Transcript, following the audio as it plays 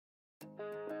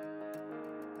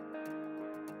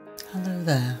Hello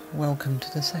there, welcome to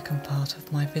the second part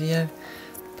of my video,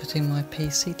 putting my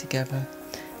PC together.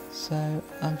 So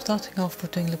I'm starting off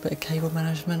with doing a little bit of cable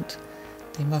management.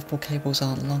 The motherboard cables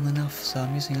aren't long enough, so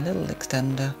I'm using a little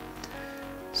extender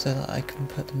so that I can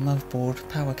put the motherboard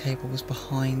power cables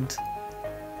behind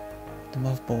the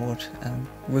motherboard and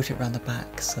route it around the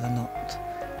back so they're not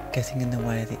getting in the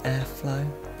way of the airflow.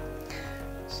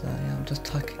 So yeah, I'm just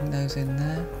tucking those in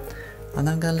there. And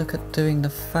I'm going to look at doing the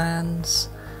fans.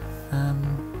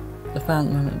 The fan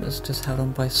at the moment is just held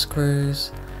on by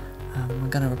screws. I'm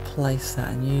going to replace that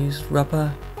and use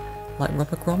rubber, like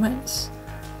rubber grommets,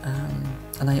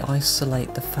 and they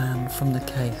isolate the fan from the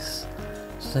case,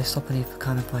 so they stop any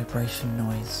kind of vibration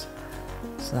noise.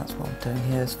 So that's what I'm doing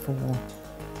here. There's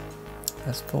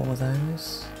four of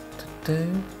those to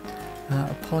do.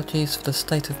 Apologies for the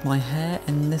state of my hair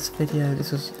in this video.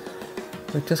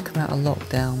 We've just come out of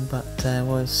lockdown, but there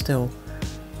was still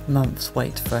months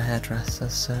wait for a hairdresser,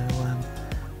 so I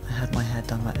had my hair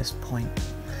done at this point.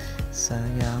 So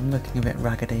yeah, I'm looking a bit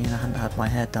raggedy and I hadn't had my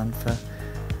hair done for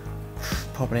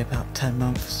probably about 10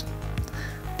 months.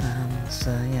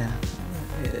 So yeah,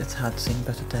 it's had seen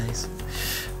better days.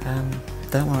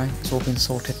 Don't worry, it's all been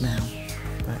sorted now.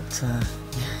 But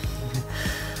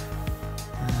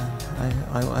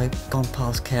I've gone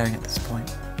past caring at this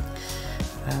point.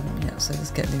 Yeah, so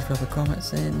let's get these rubber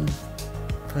grommets in,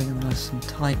 putting them nice and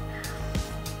tight.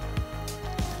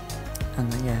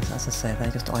 And then, yes, as I say, they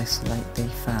just isolate the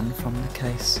fan from the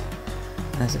case.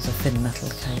 And as it's a thin metal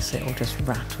case, it will just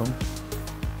rattle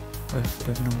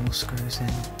with normal screws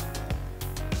in.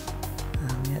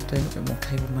 Yeah, doing a bit more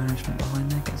cable management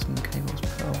behind there, get some cables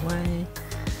put away.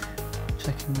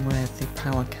 Checking where the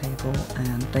power cable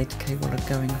and data cable are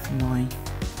going for my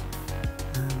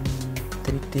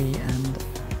DVD and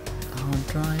hard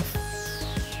drive.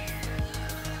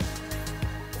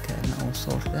 Getting that all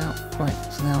sorted out. Right,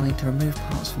 so now I need to remove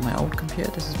parts from my old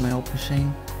computer. This is my old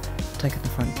machine. I've taken the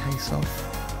front case off.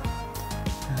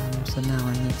 So now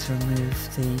I need to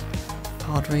remove the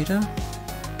card reader.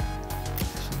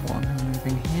 This is what I'm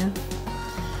removing here.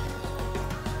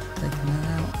 Taking that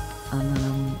out, and then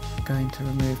I'm going to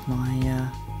remove my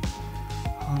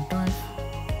hard drive.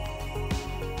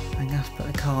 I'm going to have to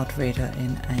put a card reader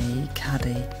in a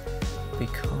caddy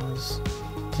because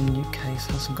the new case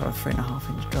hasn't got a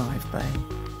 3.5-inch drive bay.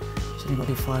 It's only got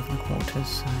to be 5 1/4.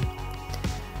 So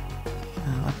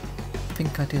I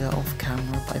think I do that off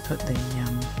camera, but I put the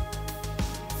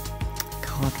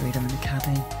card reader in the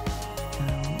caddy.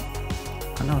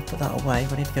 I know I put that away,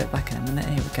 but I need to get it back in a minute.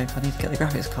 Here we go. I need to get the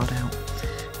graphics card out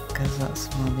because that's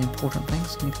one of the important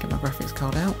things. I need to get my graphics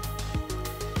card out.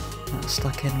 That's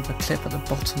stuck in with a clip at the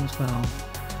bottom as well,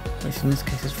 which in this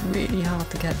case is really hard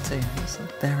to get to. It's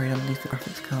buried underneath the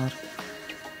graphics card.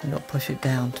 You've got to push it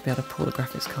down to be able to pull the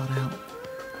graphics card out.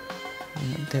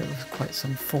 And do it with quite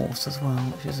some force as well,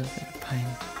 which is a bit of a pain.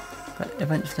 But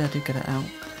eventually I do get it out.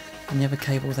 And the other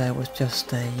cable there was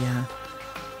just a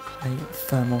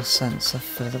thermal sensor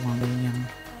for one of the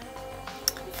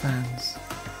fans.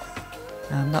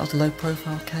 That was a low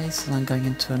profile case, and I'm going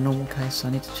into a normal case, so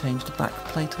I need to change the back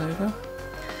plate over.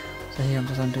 So here I'm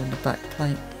just undoing the back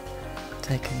plate,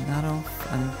 taking that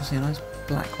off, and you can see a nice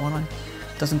black one.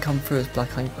 It doesn't come through as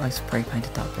black, I spray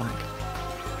painted that black.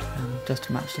 Just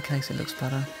to match the case, it looks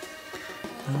better.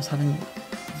 I was having a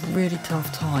really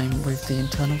tough time with the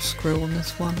internal screw on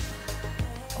this one.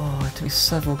 Oh, it took me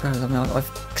several goes. I mean,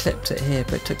 I've clipped it here,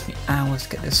 but it took me hours to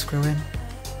get this screw in.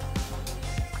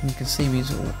 And you can see me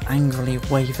sort of angrily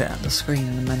wave it at the screen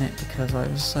in a minute because I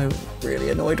was so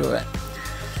really annoyed with it.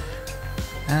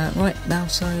 Right, now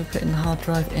so putting the hard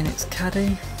drive in its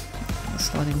caddy,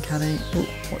 sliding caddy. Ooh,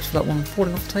 watch for that one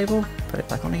falling off the table, put it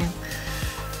back on again.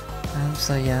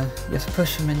 So yeah, you have to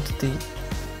push them into the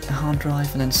hard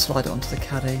drive and then slide it onto the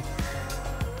caddy.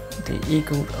 The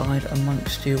eagle-eyed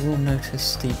amongst you will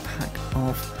notice the pack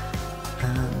of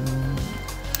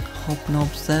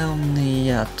hobnobs there on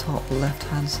the top left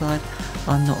hand side.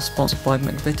 I'm not sponsored by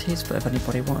McVitie's, but if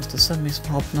anybody wants to send me some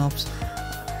hobnobs,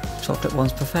 chocolate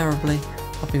ones preferably,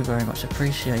 I'd be very much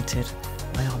appreciated.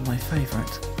 They are my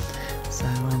favourite. So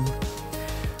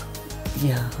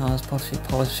yeah, I was possibly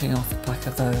polishing off the back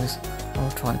of those.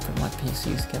 I'll try and put my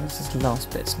PCs together. This is the last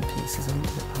bits and pieces. I need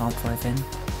to put the hard drive in.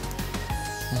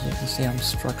 As you can see, I'm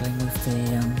struggling with the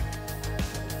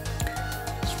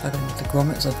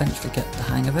grommets. I'll eventually get the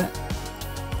hang of it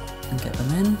and get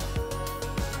them in.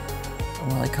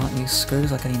 Well, I can't use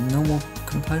screws like any normal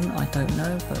component, I don't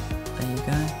know, but there you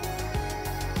go.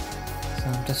 So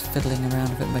I'm just fiddling around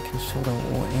with it, making sure they're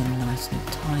all in nice and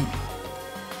tight.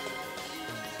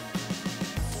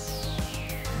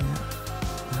 Yeah,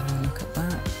 have a look at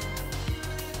that.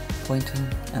 pointing,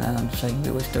 and then I'm showing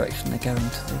you which direction they're going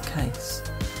to the case.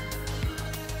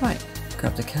 Right,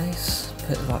 grab the case,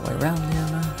 put it the right way around,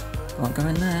 Leona. Won't go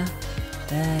in there.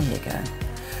 There you go.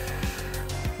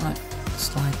 Right,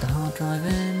 slide the hard drive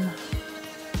in.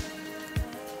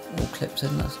 All clips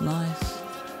in, that's nice.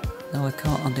 No, I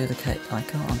can't undo the case. I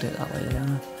can't undo it that way,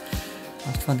 Leona.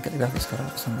 I was trying to get the graphics card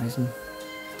out for some reason.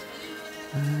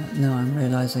 Now I'm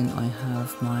realising I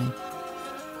have my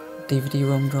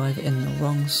DVD-ROM drive in the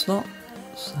wrong slot,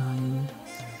 so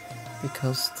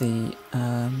because the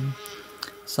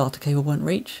SATA cable won't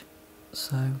reach,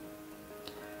 so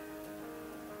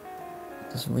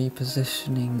just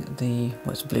repositioning the,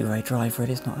 well, it's a Blu-ray drive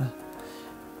really, it's not a,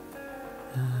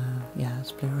 yeah,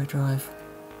 it's a Blu-ray drive,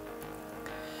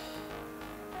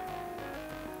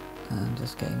 and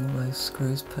just getting all those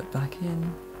screws put back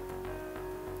in.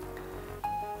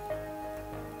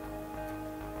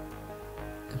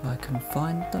 If I can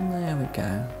find them, there we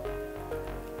go.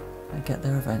 I get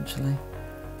there eventually.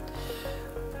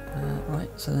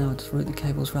 Right, so now I'll just route the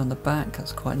cables around the back.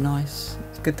 That's quite nice.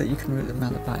 It's good that you can route them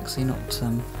around the back, so you're not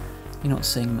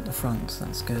seeing them at the front. So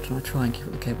that's good. And I try and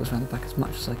keep the cables around the back as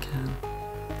much as I can.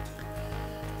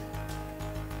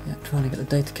 Yeah, trying to get the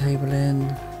data cable in,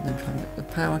 then trying to get the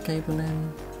power cable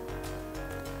in.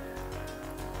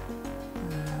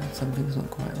 Something's not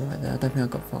quite right there. I don't think I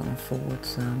got far enough forward,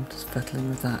 so I'm just fiddling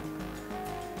with that.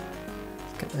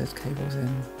 Let's get those cables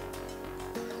in.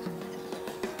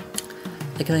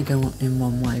 They can only go in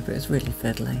one way, but it's really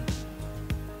fiddly.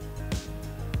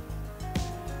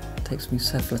 It takes me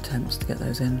several attempts to get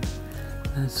those in.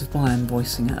 And this is why I'm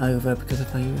voicing it over, because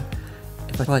if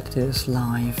I tried to do this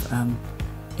live,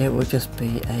 it would just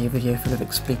be a video full of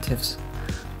expletives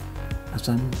as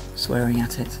I'm swearing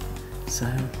at it.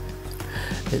 So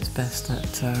it's best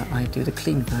that I do the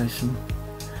clean version.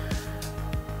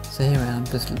 So here I am,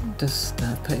 just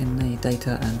putting the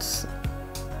data and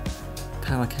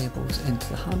power cables into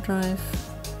the hard drive.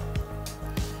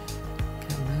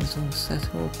 Getting those all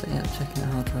settled. Yeah, checking the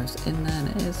hard drive's in there, and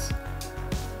it is.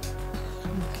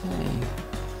 Okay.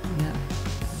 Yeah,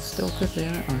 it's still good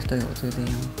there. I still got to do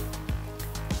the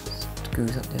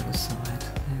screws up the other side.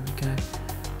 There we go.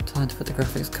 Time to put the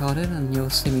graphics card in, and you'll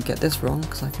see me get this wrong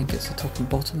because I think it's the top and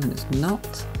bottom and it's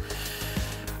not.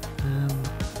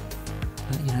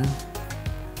 But you know,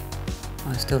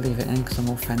 I still leave it in because I'm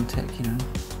authentic, you know.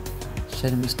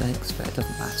 Showing mistakes, but it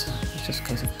doesn't matter. It's just a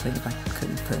case of putting it back,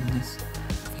 couldn't put in this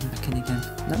thing back in again.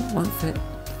 No, it won't fit.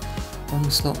 Wrong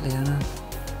slot, Leona.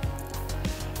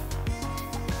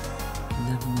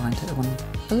 Never mind, hit the one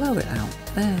below it out.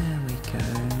 There we go.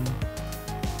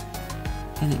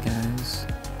 In it goes.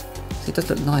 See, it does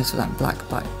look nice with that black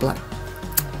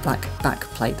back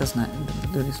plate, doesn't it?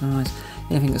 It looks nice.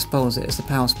 The only thing that spoils it is the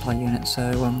power supply unit. So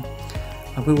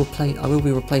I will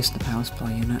be replacing the power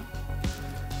supply unit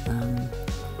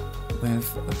with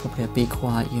probably a Be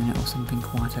Quiet unit or something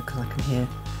quieter, because I can hear.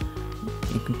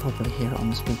 You can probably hear it on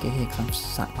the speaker here because I'm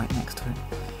sat right next to it.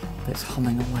 But it's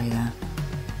humming away there,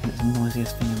 and it's the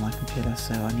noisiest thing in my computer.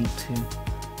 So I need to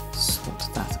sort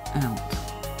that out.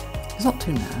 It's not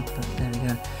too bad, but there we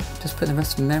go. Just putting the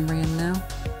rest of the memory in now.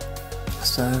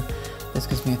 So this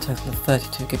gives me a total of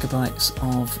 32 gigabytes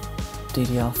of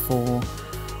DDR4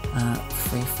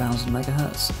 3000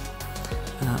 megahertz.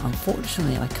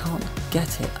 Unfortunately, I can't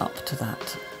get it up to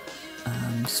that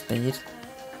speed.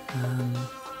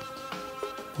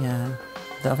 Yeah,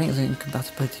 I think it's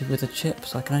incompatibility with the chip,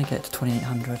 so I can only get it to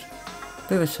 2800.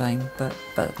 Bit of a shame, but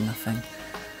better than nothing.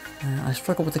 I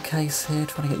struggle with the case here,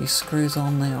 trying to get these screws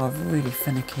on. They are really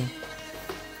finicky.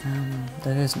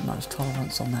 There isn't much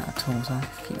tolerance on that at all, so I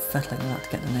keep fettling with that to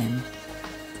get them in.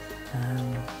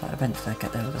 But eventually I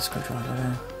get there with a screwdriver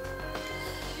there.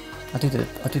 I do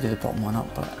the bottom one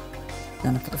up, but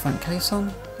then I put the front case on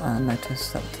and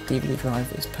notice that the DVD drive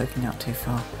is poking out too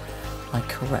far. I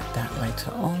correct that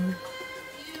later on.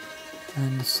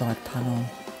 And the side panel,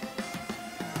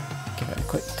 give it a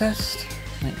quick test,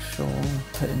 make sure,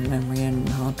 put in memory in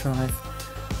the hard drive,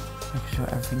 make sure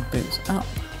everything boots up.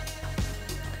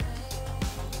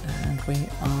 And we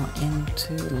are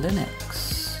into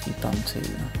Linux, Ubuntu.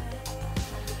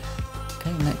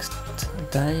 Okay, next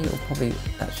day, or probably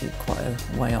actually quite a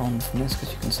way on from this,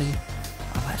 because you can see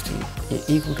I've actually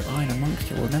eagle-eyed amongst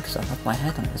you. Well, notice I have my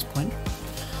head on at this point.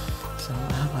 So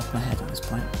I have had my head at this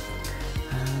point.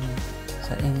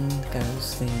 So in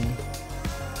goes the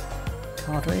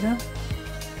card reader.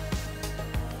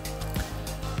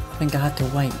 I think I had to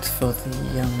wait for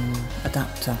the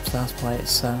adapter, so that's why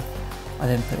it's I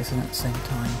didn't put this in at the same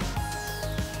time.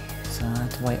 So I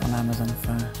had to wait on Amazon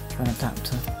for an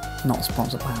adapter. Not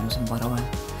sponsored by Amazon, by the way.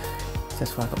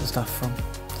 That's where I got the stuff from.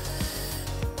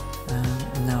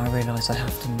 And now I realise I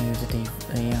have to move the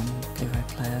Blu-ray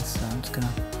player, so I'm just going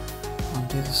to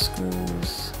undo the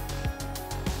screws.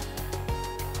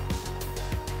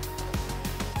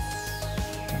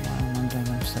 Don't know why I'm undoing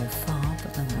them so far,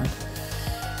 but never mind.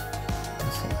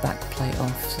 I'll set the back plate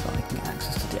off so that I can get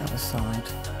access to the other side,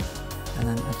 and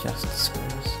then adjust the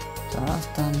screws. So that's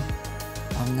done.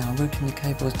 I'm now routing the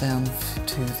cables down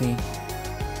to the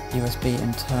USB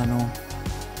internal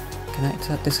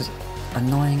connector. This is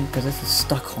annoying because this is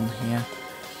stuck on here,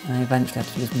 and eventually I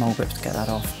have to use mole grips to get that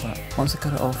off, but once I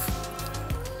got it off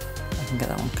I can get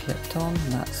that one clipped on,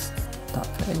 and that's that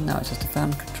put in. Now it's just a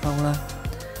fan controller,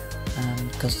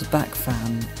 because the back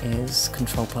fan is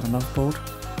controlled by the motherboard,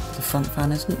 but the front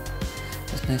fan isn't.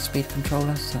 There's no speed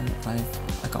controller, so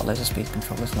I got loads of speed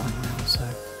controllers lying around, so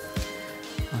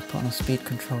I put on a speed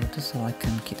controller just so I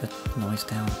can keep the noise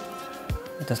down.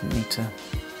 It doesn't need to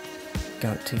go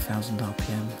at 2000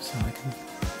 RPM, so I can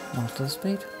monitor the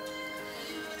speed.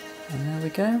 And there we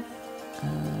go.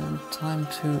 Time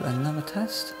to another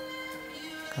test.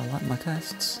 I like my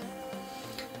tests.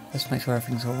 Let's make sure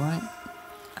everything's alright.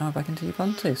 And we're back into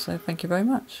Ubuntu, so thank you very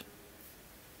much.